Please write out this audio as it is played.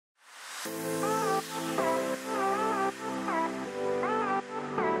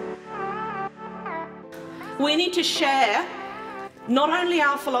We need to share not only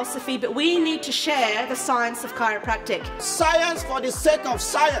our philosophy, but we need to share the science of chiropractic. Science for the sake of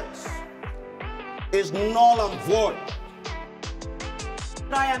science is null and void.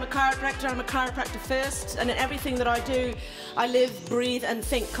 I am a chiropractor, I'm a chiropractor first, and in everything that I do, I live, breathe, and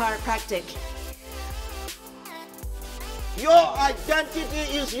think chiropractic. Your identity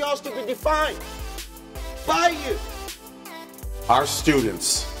is yours to be defined by you. Our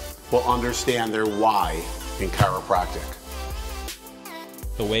students will understand their why in chiropractic.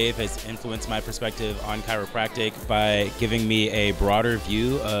 The Wave has influenced my perspective on chiropractic by giving me a broader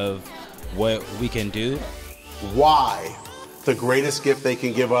view of what we can do. Why the greatest gift they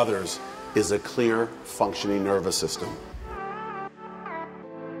can give others is a clear, functioning nervous system.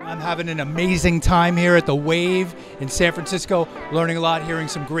 I'm having an amazing time here at the Wave in San Francisco, learning a lot, hearing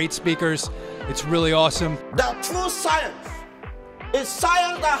some great speakers. It's really awesome. The true science is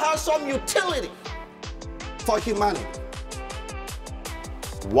science that has some utility for humanity.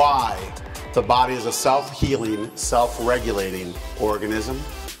 Why the body is a self-healing, self-regulating organism.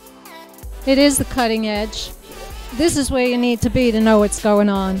 It is the cutting edge. This is where you need to be to know what's going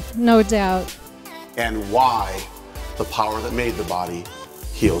on, no doubt. And why the power that made the body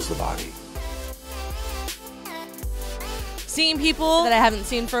heals the body. Seeing people that I haven't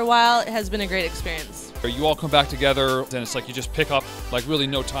seen for a while has been a great experience. You all come back together and it's like you just pick up, like really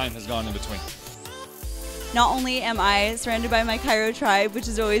no time has gone in between. Not only am I surrounded by my Chiro tribe, which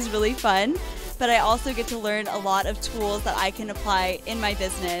is always really fun, but I also get to learn a lot of tools that I can apply in my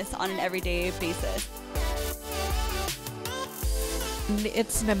business on an everyday basis.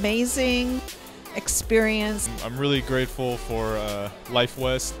 It's an amazing experience. I'm really grateful for Life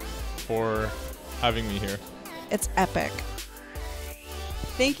West for having me here. It's epic.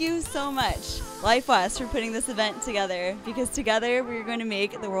 Thank you so much, Life West, for putting this event together, because together we're going to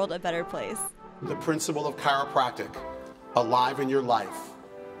make the world a better place. The principle of chiropractic alive in your life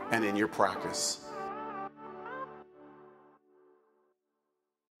and in your practice.